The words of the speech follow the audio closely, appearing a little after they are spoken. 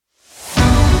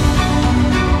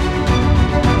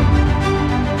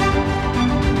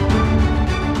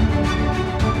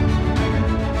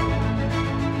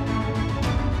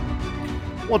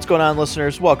What's going on,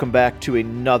 listeners? Welcome back to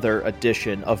another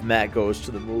edition of Matt Goes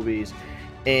to the Movies,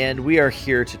 and we are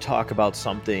here to talk about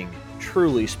something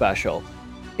truly special.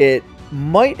 It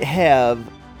might have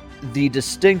the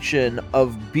distinction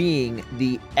of being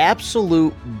the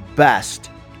absolute best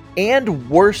and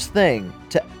worst thing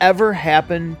to ever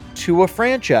happen to a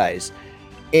franchise,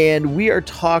 and we are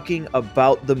talking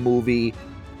about the movie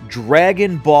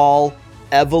Dragonball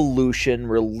Evolution,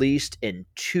 released in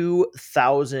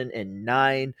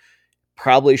 2009.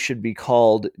 Probably should be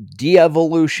called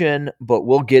De-Evolution, but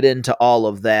we'll get into all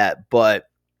of that. But,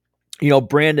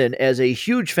 Brandon, as a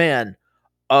huge fan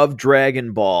of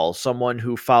Dragon Ball, someone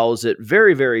who follows it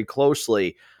very, very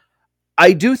closely,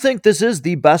 I do think this is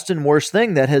the best and worst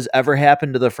thing that has ever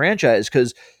happened to the franchise,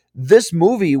 because this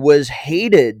movie was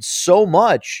hated so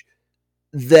much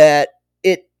that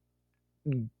it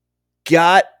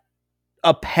got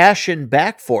a passion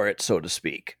back for it, so to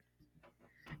speak.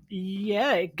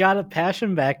 Yeah, it got a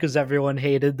passion back because everyone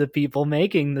hated the people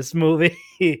making this movie.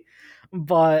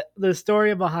 But the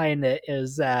story behind it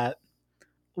is that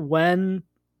when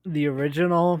the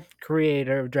original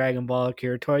creator of Dragon Ball,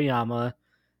 Akira Toriyama,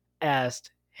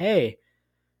 asked, hey,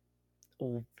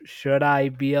 should I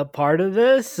be a part of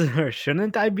this or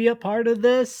shouldn't I be a part of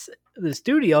this? The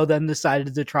studio then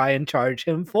decided to try and charge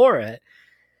him for it.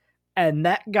 And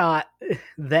that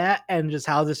and just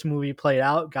how this movie played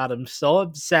out got him so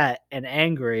upset and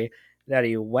angry that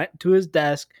he went to his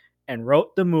desk and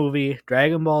wrote the movie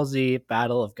Dragon Ball Z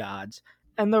Battle of Gods.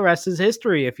 And the rest is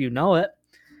history if you know it.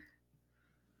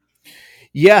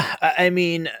 Yeah, I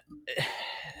mean,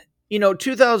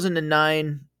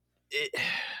 2009,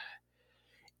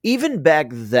 even back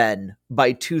then,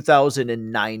 by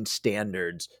 2009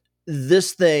 standards,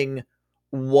 this thing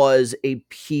was a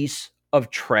piece of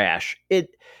trash.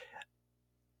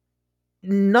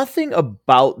 Nothing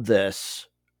about this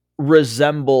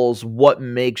resembles what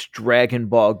makes Dragon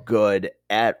Ball good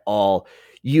at all.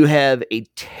 You have a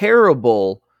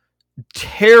terrible,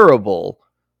 terrible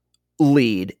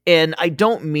lead, and I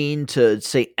don't mean to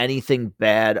say anything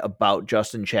bad about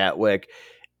Justin Chatwick.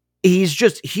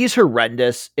 He's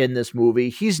horrendous in this movie.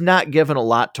 He's not given a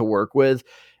lot to work with.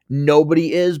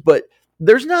 Nobody is, but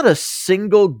there's not a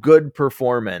single good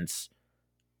performance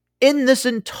in this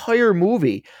entire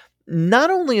movie. Not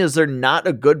only is there not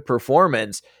a good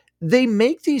performance, they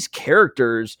make these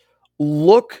characters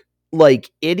look like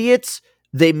idiots.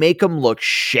 They make them look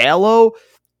shallow.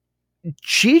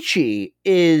 Chi-Chi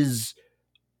is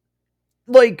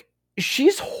like,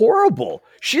 she's horrible.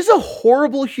 She's a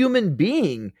horrible human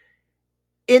being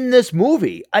in this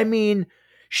movie. I mean,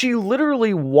 she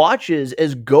literally watches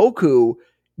as Goku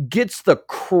gets the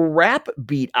crap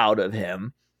beat out of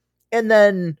him and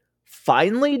then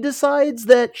finally decides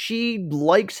that she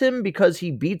likes him because he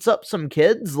beats up some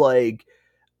kids. Like,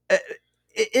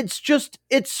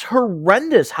 it's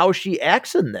horrendous how she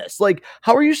acts in this. Like,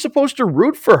 how are you supposed to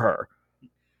root for her?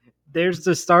 There's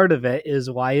the start of it,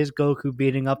 is why is Goku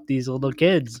beating up these little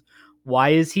kids? Why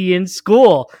is he in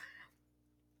school?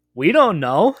 We don't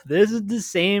know. This is the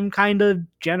same kind of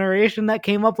generation that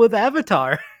came up with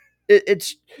Avatar.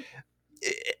 It's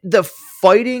the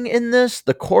fighting in this,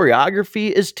 the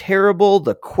choreography is terrible,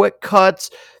 the quick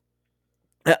cuts.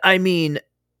 I mean,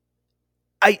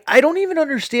 I don't even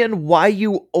understand why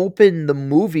you open the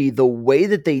movie the way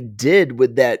that they did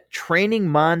with that training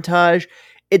montage.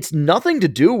 It's nothing to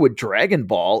do with Dragon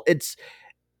Ball. It's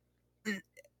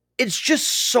just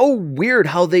so weird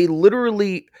how they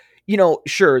literally,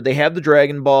 sure, they have the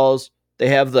Dragon Balls, they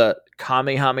have the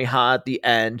Kamehameha at the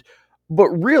end,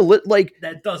 but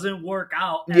that doesn't work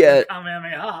out. Yeah,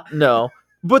 Kamehameha. No,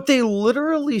 but they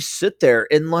literally sit there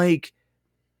and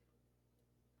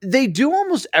they do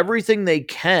almost everything they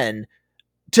can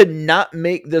to not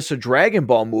make this a Dragon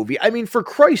Ball movie. I mean, for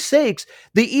Christ's sakes,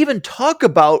 they even talk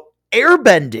about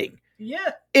airbending.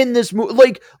 Yeah. In this movie,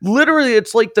 like, literally,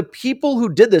 it's like the people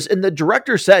who did this, and the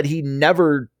director said he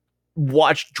never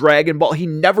watched Dragon Ball. He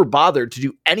never bothered to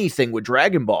do anything with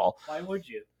Dragon Ball. Why would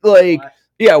you?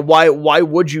 Yeah, why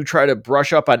would you try to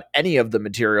brush up on any of the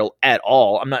material at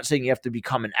all? I'm not saying you have to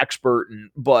become an expert,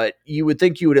 but you would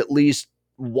think you would at least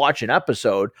watch an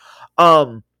episode.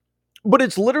 But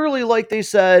it's literally like they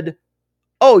said,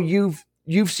 oh, you've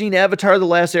seen Avatar: The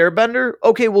Last Airbender?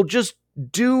 Okay, well, just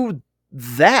do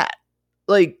that.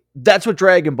 Like, that's what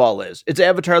Dragon Ball is. It's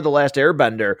Avatar: The Last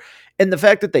Airbender. And the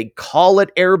fact that they call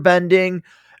it airbending,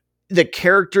 the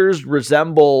characters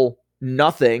resemble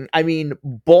nothing. I mean,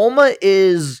 Bulma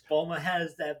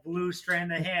has that blue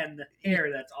strand of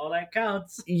hair. That's all that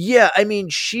counts. Yeah, I mean,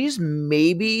 she's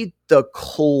maybe the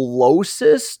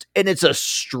closest, and it's a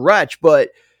stretch,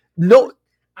 but no.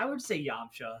 I would say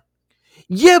Yamcha.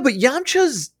 Yeah, but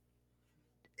Yamcha's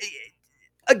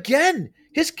again,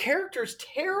 his character's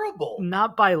terrible.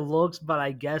 Not by looks, but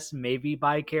I guess maybe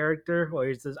by character, where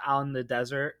he's just out in the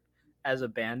desert as a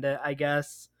bandit, I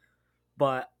guess.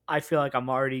 But I feel like I'm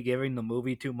already giving the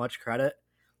movie too much credit.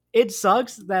 It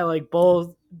sucks that like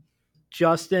both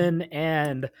Justin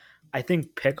and I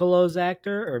think Piccolo's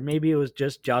actor, or maybe it was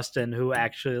just Justin who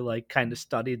actually like kind of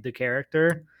studied the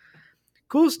character.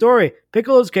 Cool story.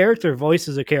 Piccolo's character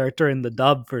voices a character in the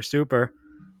dub for Super,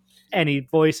 and he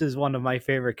voices one of my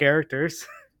favorite characters,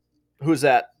 Who's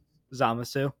that?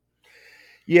 Zamasu.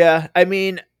 Yeah, I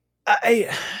mean, I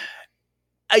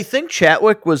I think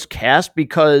Chatwick was cast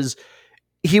because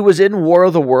he was in War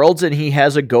of the Worlds and he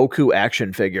has a Goku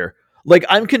action figure. Like,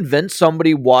 I'm convinced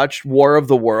somebody watched War of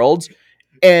the Worlds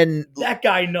and That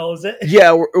guy knows it.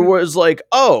 yeah, it was like,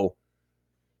 oh,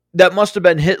 that must have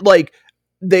been hit. Like,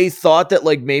 they thought that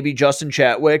like maybe Justin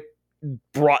Chatwick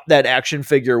brought that action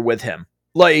figure with him.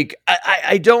 Like,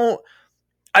 I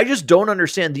just don't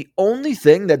understand. The only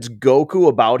thing that's Goku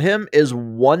about him is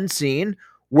one scene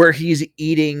where he's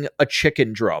eating a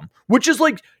chicken drum, which is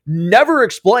like never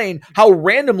explained how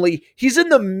randomly he's in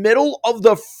the middle of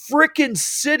the freaking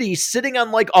city sitting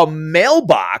on like a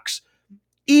mailbox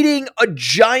eating a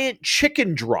giant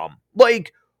chicken drum.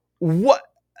 Like, what?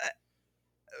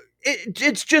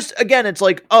 It's just, again, it's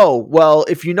like, oh, well,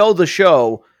 if you know the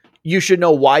show, you should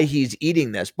know why he's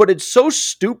eating this. But it's so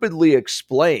stupidly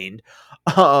explained.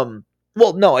 Well,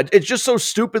 no, it's just so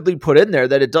stupidly put in there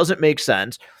that it doesn't make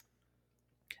sense.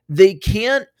 They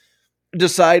can't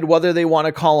decide whether they want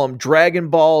to call them Dragon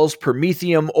Balls,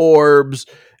 Prometheum orbs,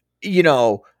 you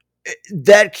know,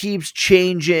 that keeps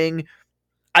changing.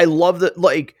 I love that,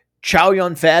 like, Chow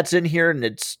Yun Fat's in here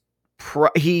and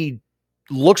he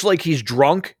looks like he's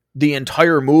drunk the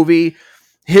entire movie.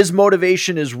 His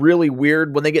motivation is really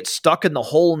weird. When they get stuck in the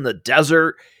hole in the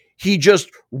desert, he just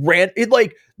ran it.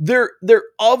 Like, they're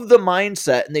of the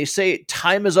mindset, and they say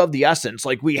time is of the essence.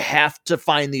 Like, we have to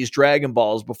find these Dragon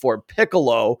Balls before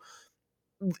Piccolo,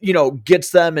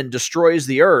 gets them and destroys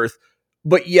the earth.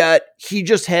 But yet he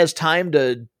just has time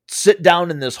to sit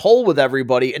down in this hole with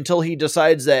everybody until he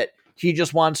decides that he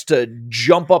just wants to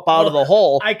jump up out of the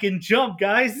hole. I can jump,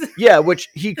 guys. Yeah, which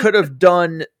he could have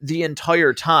done the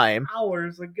entire time.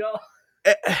 Hours ago.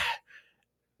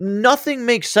 Nothing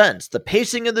makes sense. The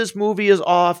pacing of this movie is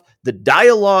off. The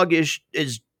dialogue is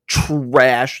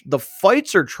trash. The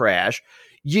fights are trash.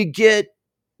 You get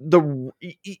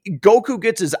Goku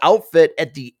gets his outfit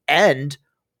at the end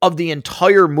of the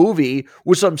entire movie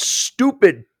with some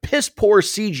stupid piss poor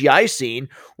CGI scene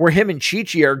where him and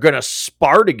Chi-Chi are gonna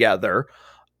spar together.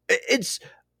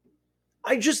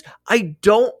 I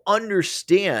don't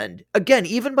understand. Again,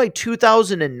 even by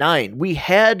 2009, we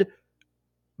had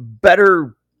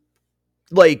better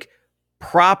like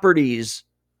properties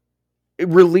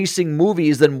releasing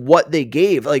movies than what they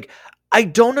gave. Like, I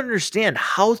don't understand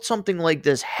how something like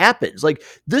this happens. Like,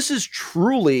 this is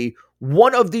truly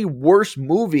one of the worst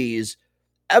movies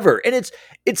ever. And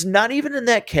it's not even in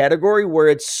that category where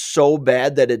it's so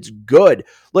bad that it's good.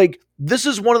 Like, this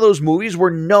is one of those movies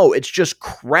where no, it's just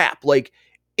crap. Like,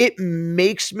 it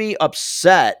makes me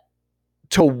upset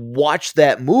to watch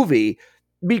that movie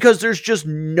because there's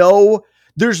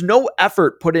no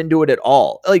effort put into it at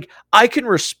all. Like, I can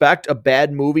respect a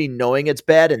bad movie knowing it's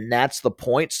bad, and that's the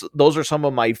point. So those are some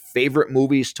of my favorite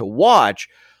movies to watch.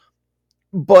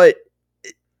 But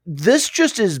this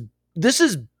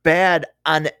is bad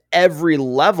on every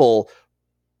level,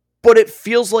 but it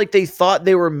feels like they thought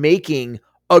they were making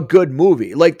a good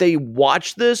movie. Like, they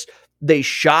watched this, they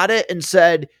shot it and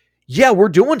said, yeah, we're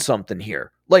doing something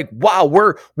here. Like, wow,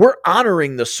 we're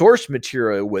honoring the source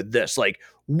material with this. Like,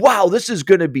 wow, this is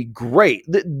going to be great.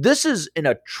 This is an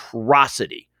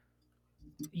atrocity.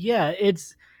 Yeah,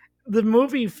 the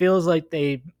movie feels like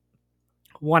they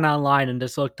went online and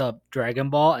just looked up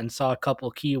Dragon Ball and saw a couple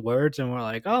key words and were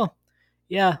like, oh,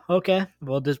 yeah, okay,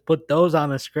 we'll just put those on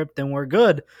the script and we're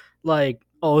good. Like,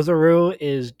 Ozaru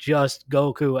is just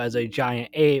Goku as a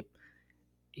giant ape.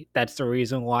 That's the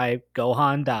reason why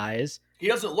Gohan dies. He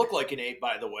doesn't look like an ape,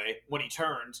 by the way, when he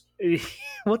turns.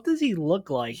 What does he look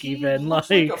like? He even looks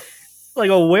like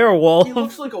a werewolf. He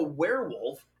looks like a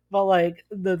werewolf. But like,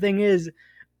 the thing is,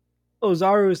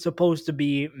 Ozaru is supposed to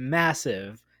be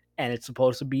massive and it's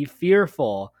supposed to be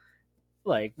fearful.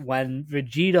 Like, when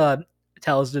Vegeta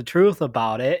tells the truth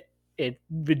about it,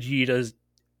 Vegeta's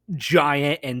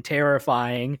giant and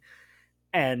terrifying,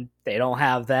 and they don't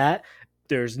have that.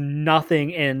 There's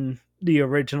nothing in the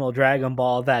original Dragon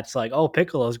Ball that's like, oh,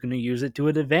 Piccolo's going to use it to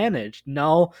an advantage.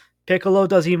 No, Piccolo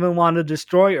doesn't even want to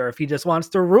destroy Earth. He just wants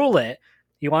to rule it.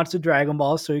 He wants a Dragon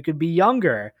Ball so he could be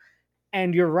younger.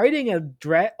 And you're writing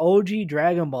a OG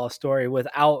Dragon Ball story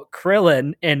without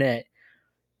Krillin in it.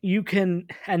 You can,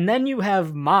 and then you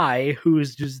have Mai,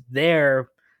 who's just there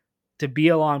to be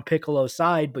along Piccolo's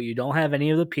side, but you don't have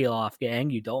any of the peel-off gang.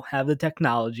 You don't have the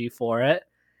technology for it.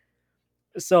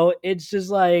 So it's just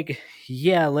like,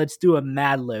 yeah, let's do a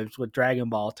Mad Libs with Dragon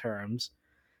Ball terms.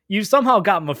 You somehow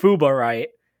got Mafuba right,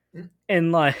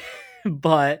 and like,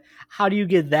 but how do you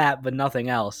get that but nothing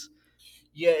else?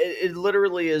 Yeah, it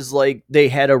literally is like they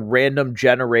had a random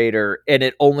generator and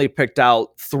it only picked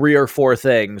out 3 or 4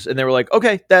 things, and they were like,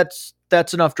 okay, that's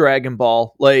enough Dragon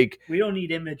Ball. Like, we don't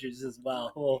need images as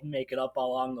well. We'll make it up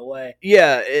along the way.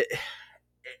 Yeah,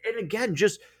 and again,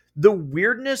 just the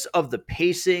weirdness of the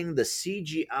pacing, the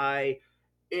CGI,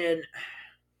 and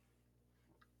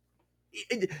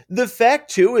the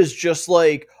fact too is just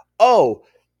like, oh,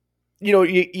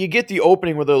 you get the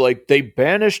opening where they're like, they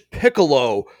banished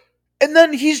Piccolo, and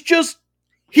then he's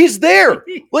there.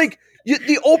 Like,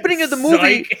 the opening of the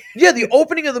movie, the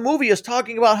opening of the movie is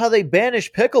talking about how they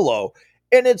banished Piccolo,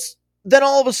 and it's then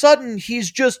all of a sudden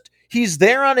he's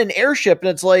there on an airship, and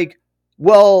it's like,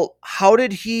 well, how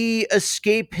did he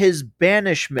escape his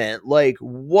banishment? Like,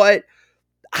 what?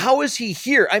 How is he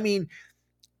here? I mean,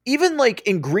 even like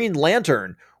in Green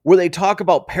Lantern, where they talk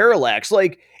about Parallax,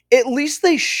 like, at least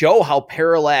they show how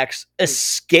Parallax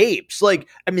escapes. Like,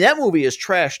 I mean, that movie is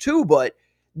trash too, but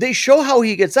they show how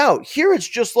he gets out. Here it's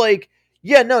just like,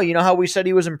 yeah, no, you know how we said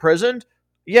he was imprisoned?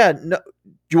 Yeah, no.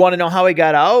 Do you want to know how he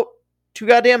got out? Too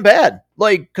goddamn bad.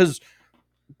 Like, because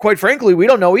quite frankly, we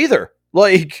don't know either.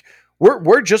 Like,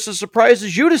 we're just as surprised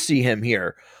as you to see him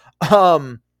here.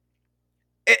 And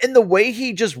the way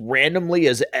he just randomly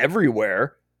is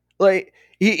everywhere, like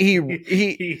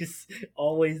he's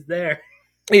always there.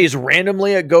 He's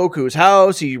randomly at Goku's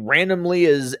house. He randomly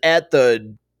is at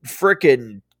the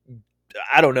frickin',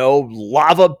 I don't know,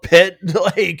 lava pit.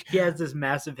 Like, he has this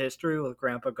massive history with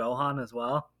Grandpa Gohan as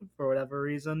well, for whatever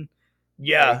reason.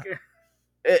 Yeah.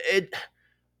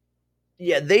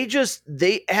 Yeah,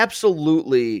 they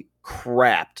absolutely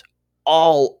crapped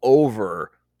all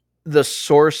over the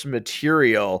source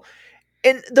material.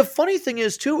 And the funny thing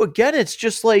is too, again, it's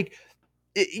just like,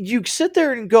 you sit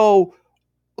there and go,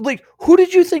 like, who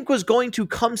did you think was going to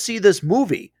come see this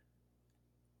movie?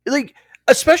 Like,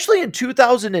 especially in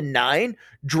 2009,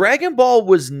 Dragon Ball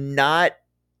was not,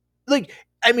 like,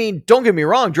 I mean, don't get me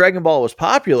wrong, Dragon Ball was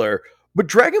popular, but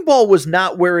Dragon Ball was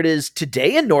not where it is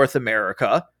today in North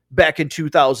America back in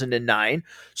 2009.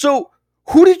 So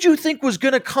who did you think was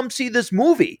going to come see this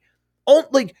movie?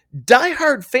 Like,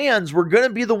 diehard fans were going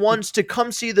to be the ones to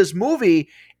come see this movie,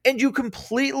 and you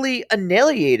completely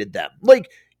annihilated them.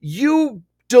 Like, you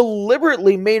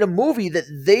deliberately made a movie that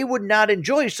they would not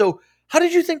enjoy. So how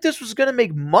did you think this was going to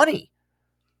make money?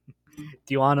 Do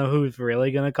you want to know who's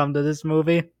really going to come to this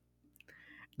movie?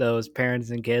 Those parents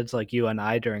and kids like you and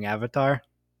I during Avatar.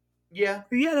 Yeah,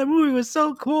 that movie was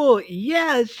so cool.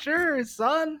 Yeah, sure,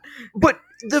 son. But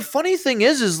the funny thing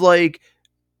is like,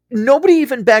 nobody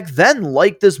even back then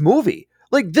liked this movie.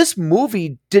 Like, this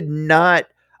movie did not,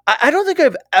 I don't think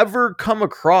I've ever come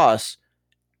across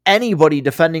anybody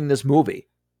defending this movie.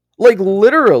 Like,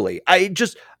 literally, I've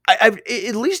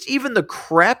at least even the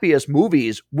crappiest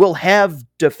movies will have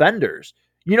defenders.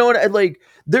 You know what? Like,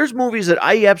 there's movies that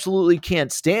I absolutely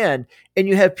can't stand, and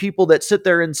you have people that sit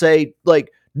there and say,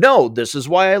 like, no, this is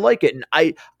why I like it. And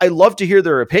I love to hear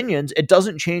their opinions. It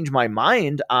doesn't change my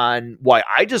mind on why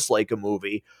I dislike a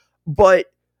movie, but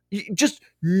just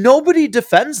nobody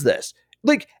defends this.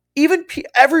 Like, even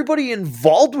everybody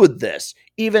involved with this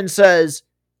even says,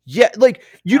 yeah, like,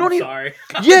 you don't even,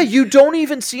 yeah, you don't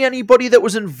even see anybody that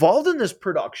was involved in this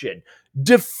production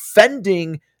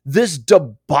defending this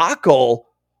debacle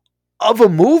of a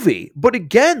movie. But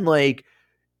again, like,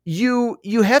 you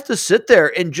have to sit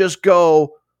there and just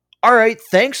go, all right,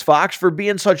 thanks, Fox, for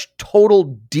being such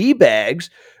total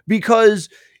D-bags, because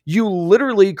you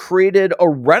literally created a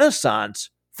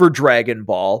renaissance for Dragon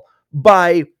Ball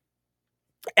by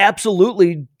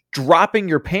absolutely dropping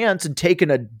your pants and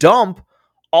taking a dump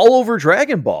all over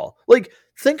Dragon Ball. Like,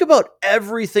 think about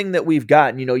everything that we've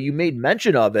gotten. You know, you made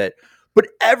mention of it, but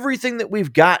everything that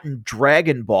we've gotten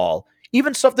Dragon Ball,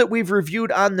 even stuff that we've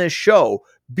reviewed on this show,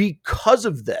 because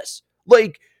of this.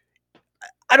 Like,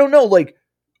 I don't know, like,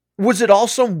 was it all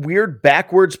some weird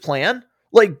backwards plan?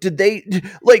 Like, did they,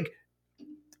 like,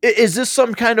 is this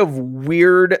some kind of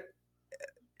weird,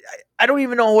 I don't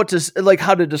even know what to, like,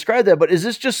 how to describe that, but is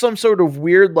this just some sort of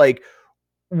weird, like,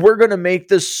 we're going to make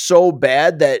this so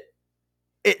bad that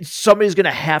somebody's going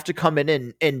to have to come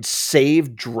in and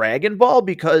save Dragon Ball?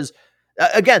 Because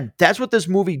Again, that's what this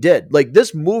movie did. Like,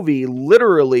 this movie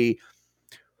literally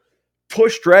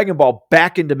pushed Dragon Ball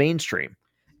back into mainstream.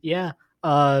 Yeah.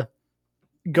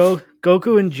 Goku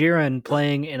and Jiren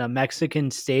playing in a Mexican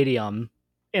stadium,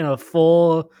 in a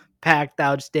full packed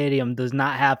out stadium, does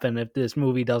not happen if this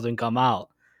movie doesn't come out.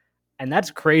 And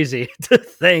that's crazy to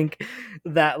think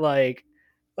that like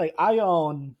I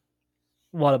own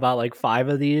what about like 5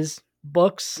 of these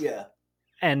books? Yeah.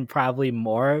 And probably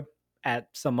more at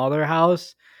some other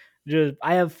house. Just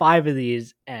I have 5 of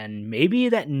these, and maybe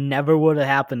that never would have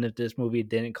happened if this movie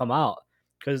didn't come out.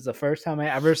 Because the first time I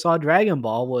ever saw Dragon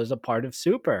Ball was a part of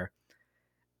Super.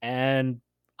 And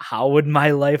how would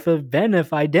my life have been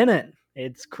if I didn't?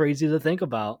 It's crazy to think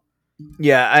about.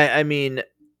 Yeah, I mean,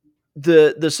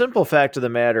 the simple fact of the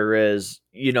matter is,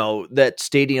 that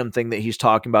stadium thing that he's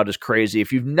talking about is crazy.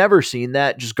 If you've never seen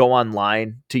that, just go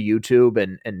online to YouTube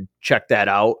and check that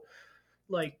out.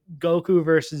 Like Goku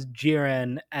versus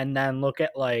Jiren, and then look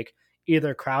at like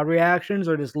either crowd reactions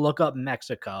or just look up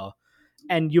Mexico.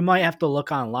 And you might have to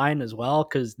look online as well,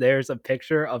 because there's a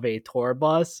picture of a tour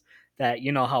bus that,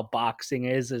 you know how boxing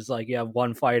is like you have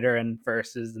one fighter and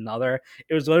versus another.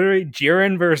 It was literally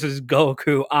Jiren versus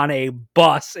Goku on a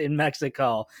bus in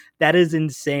Mexico. That is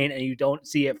insane, and you don't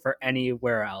see it for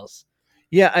anywhere else.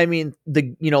 Yeah, I mean,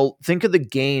 think of the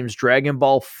games, Dragon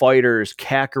Ball Fighters,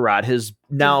 Kakarot, his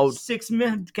now 6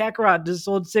 million. Kakarot just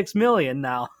sold 6 million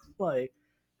now. Like,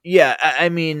 yeah, I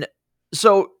mean,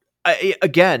 so I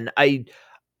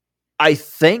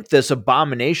thank this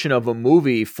abomination of a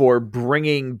movie for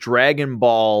bringing Dragon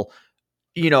Ball,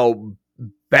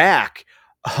 back,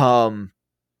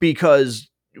 because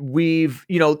we've,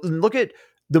 look at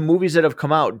the movies that have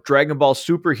come out. Dragon Ball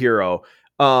Superhero,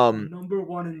 number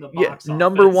 1 in the box office.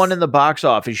 Number 1 in the box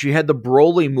office. You had the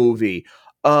Broly movie.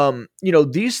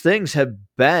 These things have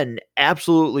been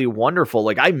absolutely wonderful.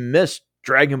 Like, I miss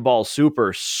Dragon Ball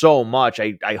Super so much.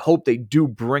 I hope they do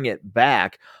bring it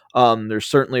back. There's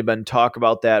certainly been talk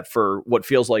about that for what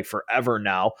feels like forever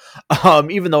now.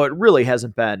 Even though it really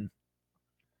hasn't been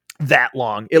that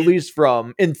long, at least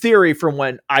in theory, from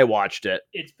when I watched it.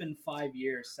 It's been 5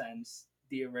 years since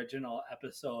the original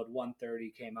episode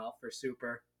 130 came out for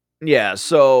Super. Yeah,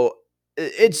 so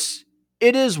it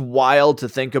is wild to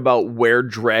think about where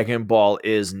Dragon Ball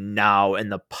is now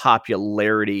and the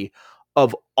popularity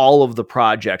of all of the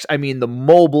projects. I mean, the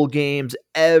mobile games,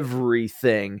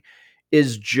 everything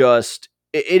is just,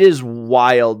 it is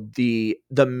wild, the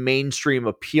mainstream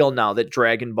appeal now that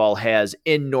Dragon Ball has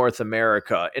in North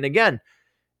America. And again,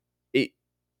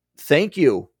 thank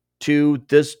you to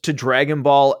Dragon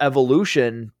Ball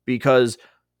Evolution, because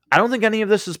I don't think any of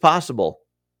this is possible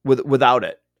without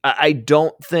it. I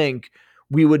don't think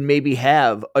we would maybe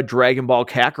have a Dragon Ball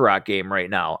Kakarot game right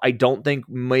now. I don't think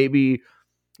maybe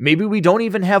we don't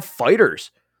even have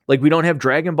fighters. Like, we don't have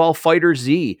Dragon Ball Fighter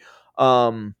Z.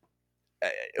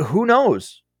 Who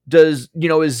knows? Is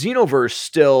Xenoverse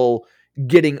still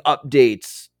getting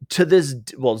updates to this?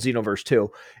 Well, Xenoverse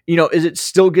 2, is it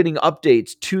still getting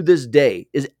updates to this day?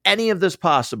 Is any of this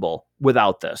possible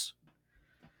without this?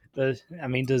 Does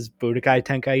Budokai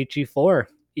Tenkaichi 4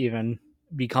 even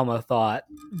become a thought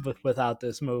without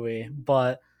this movie?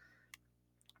 But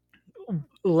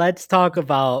let's talk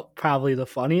about probably the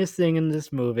funniest thing in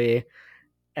this movie,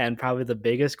 and probably the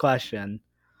biggest question.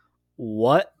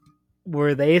 What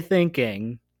were they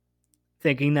thinking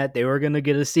that they were going to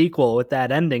get a sequel with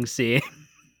that ending scene?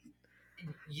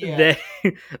 Yeah.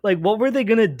 What were they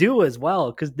going to do as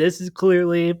well? Because this is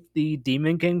clearly the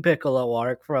Demon King Piccolo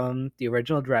arc from the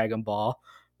original Dragon Ball.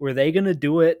 Were they going to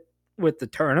do it with the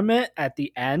tournament at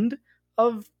the end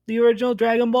of the original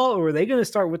Dragon Ball? Or were they going to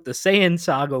start with the Saiyan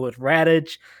saga with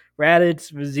Raditz,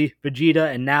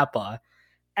 Vegeta, and Nappa?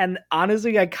 And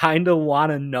honestly, I kind of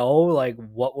want to know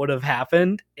what would have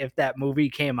happened if that movie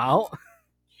came out.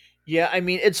 Yeah, I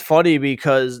mean, it's funny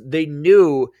because they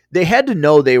had to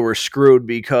know they were screwed,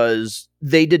 because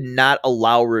they did not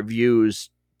allow reviews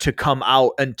to come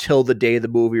out until the day the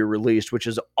movie released, which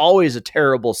is always a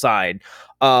terrible sign.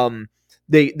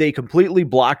 They completely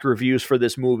blocked reviews for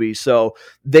this movie, so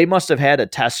they must have had a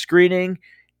test screening,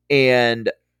 and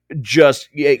just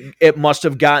it must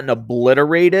have gotten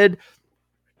obliterated,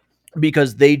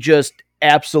 because they just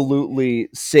absolutely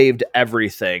saved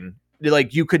everything.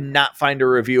 Like, you could not find a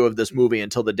review of this movie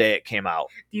until the day it came out.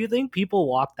 Do you think people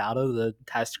walked out of the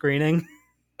test screening?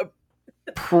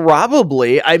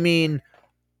 Probably. I mean,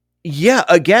 yeah,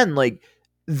 again,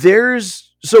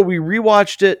 so we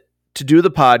rewatched it to do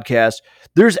the podcast.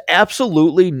 There's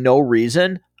absolutely no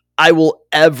reason I will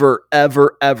ever,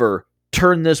 ever, ever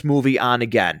turn this movie on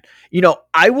again.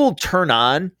 I will turn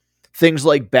on things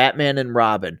like Batman and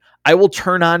Robin. I will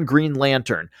turn on Green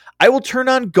Lantern. I will turn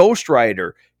on Ghost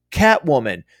Rider,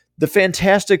 Catwoman, the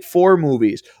Fantastic Four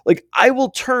movies. Like, I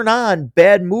will turn on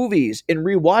bad movies and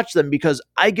rewatch them because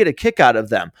I get a kick out of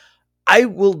them. I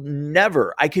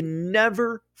can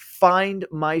never find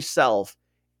myself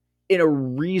in a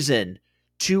reason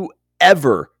to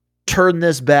ever turn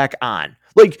this back on.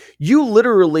 Like, you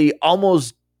literally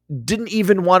almost didn't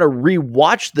even want to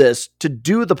rewatch this to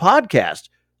do the podcast.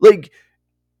 Like,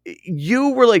 you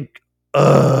were like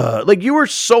you were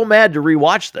so mad to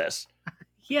rewatch this.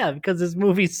 Yeah, because this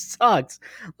movie sucks.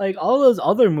 Like all those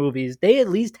other movies, they at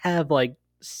least have like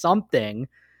something.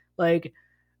 Like,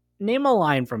 name a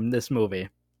line from this movie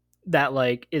that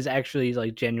like is actually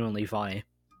like genuinely funny.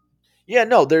 Yeah,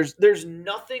 no, there's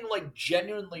nothing like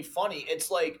genuinely funny.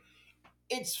 It's like,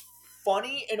 it's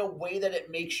funny in a way that it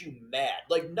makes you mad.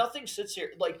 Like, nothing sits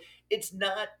here. Like, it's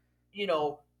not,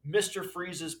 Mr.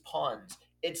 Freeze's puns.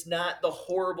 It's not the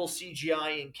horrible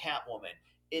CGI in Catwoman.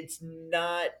 It's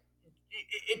not.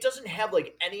 It doesn't have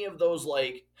like any of those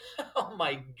like, oh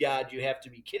my god, you have to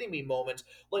be kidding me moments.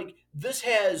 Like, this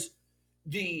has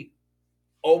the,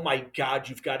 oh my god,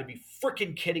 you've got to be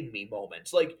freaking kidding me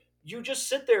moments. Like, you just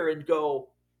sit there and go,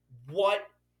 what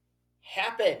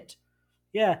happened?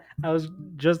 Yeah, I was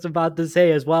just about to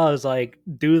say as well as like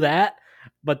do that,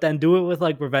 but then do it with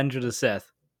like Revenge of the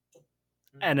Sith.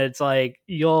 And it's like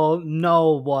you'll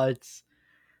know what's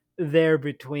there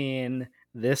between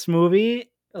this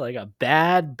movie, like a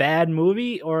bad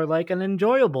movie, or like an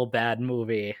enjoyable bad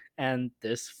movie. And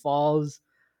this falls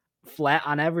flat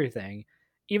on everything.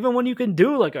 Even when you can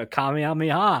do like a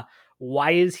Kamehameha,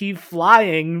 why is he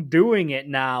flying doing it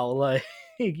now? Like,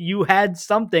 you had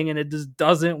something and it just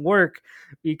doesn't work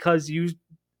because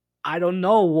I don't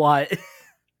know what.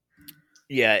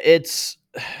 Yeah,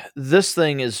 this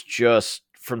thing is just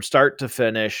from start to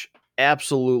finish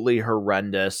absolutely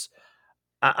horrendous.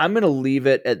 I'm going to leave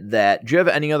it at that. Do you have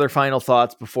any other final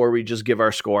thoughts before we just give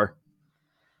our score?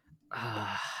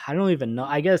 I don't even know.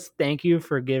 I guess thank you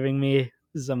for giving me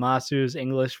Zamasu's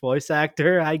English voice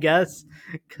actor, I guess,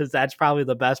 because that's probably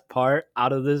the best part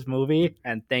out of this movie.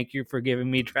 And thank you for giving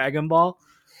me Dragon Ball.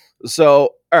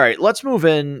 So, all right, let's move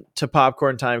in to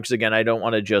popcorn time because, again, I don't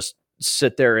want to just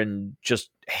sit there and just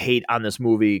hate on this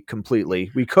movie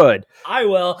completely. We could. I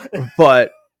will.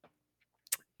 But,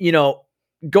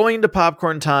 going into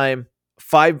popcorn time,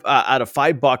 5 out of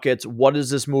 5 buckets, what does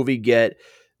this movie get?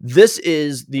 This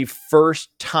is the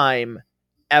first time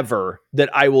ever that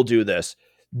I will do this.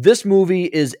 This movie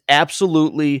is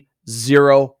absolutely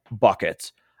 0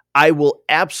 buckets. I will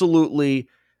absolutely,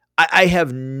 I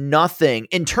have nothing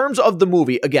in terms of the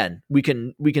movie. Again, we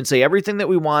can say everything that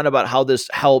we want about how this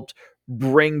helped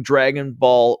bring Dragon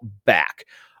Ball back.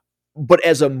 But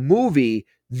as a movie,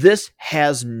 this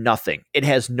has nothing. It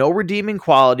has no redeeming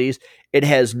qualities. It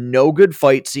has no good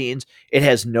fight scenes. It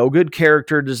has no good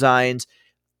character designs.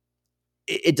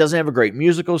 It doesn't have a great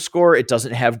musical score. It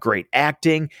doesn't have great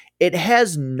acting. It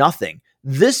has nothing.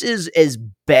 This is as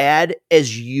bad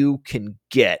as you can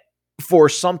get for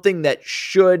something that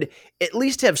should at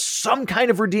least have some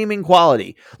kind of redeeming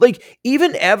quality. Like,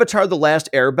 even Avatar: The Last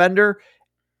Airbender,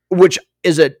 which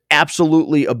is an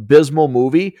absolutely abysmal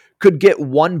movie, could get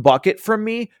 1 bucket from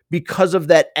me because of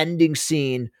that ending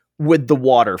scene with the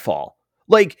waterfall.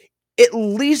 Like, at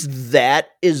least that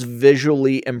is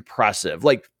visually impressive.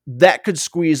 Like, that could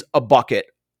squeeze a bucket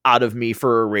out of me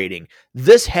for a rating.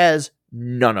 This has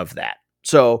none of that.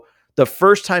 So, the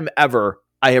first time ever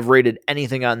I have rated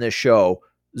anything on this show,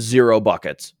 0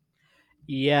 buckets.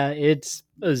 Yeah, it's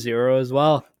a 0 as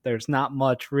well. There's not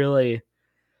much really.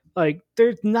 Like,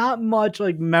 there's not much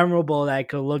like memorable that I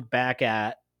could look back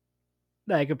at.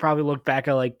 That I could probably look back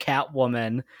at like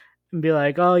Catwoman and be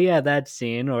like, oh yeah, that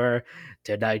scene, or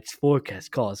tonight's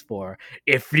forecast calls for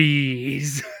a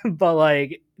freeze. But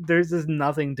like, there's just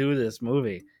nothing to this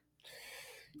movie.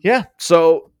 Yeah,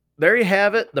 so there you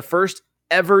have it. The first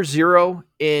ever 0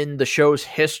 in the show's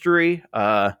history.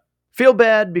 Feel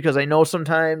bad because I know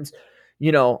sometimes,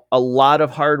 a lot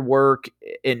of hard work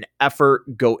and effort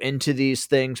go into these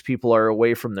things. People are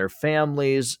away from their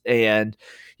families. And,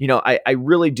 I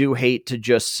really do hate to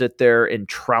just sit there and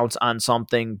trounce on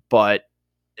something, but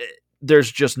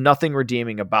there's just nothing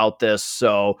redeeming about this.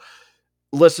 So,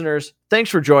 listeners, thanks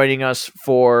for joining us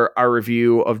for our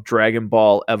review of Dragon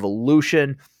Ball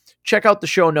Evolution. Check out the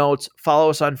show notes.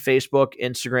 Follow us on Facebook,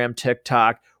 Instagram,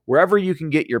 TikTok, wherever you can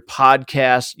get your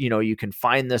podcasts. You can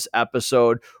find this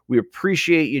episode. We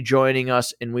appreciate you joining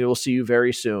us, and we will see you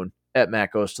very soon at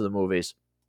Matt Goes to the Movies.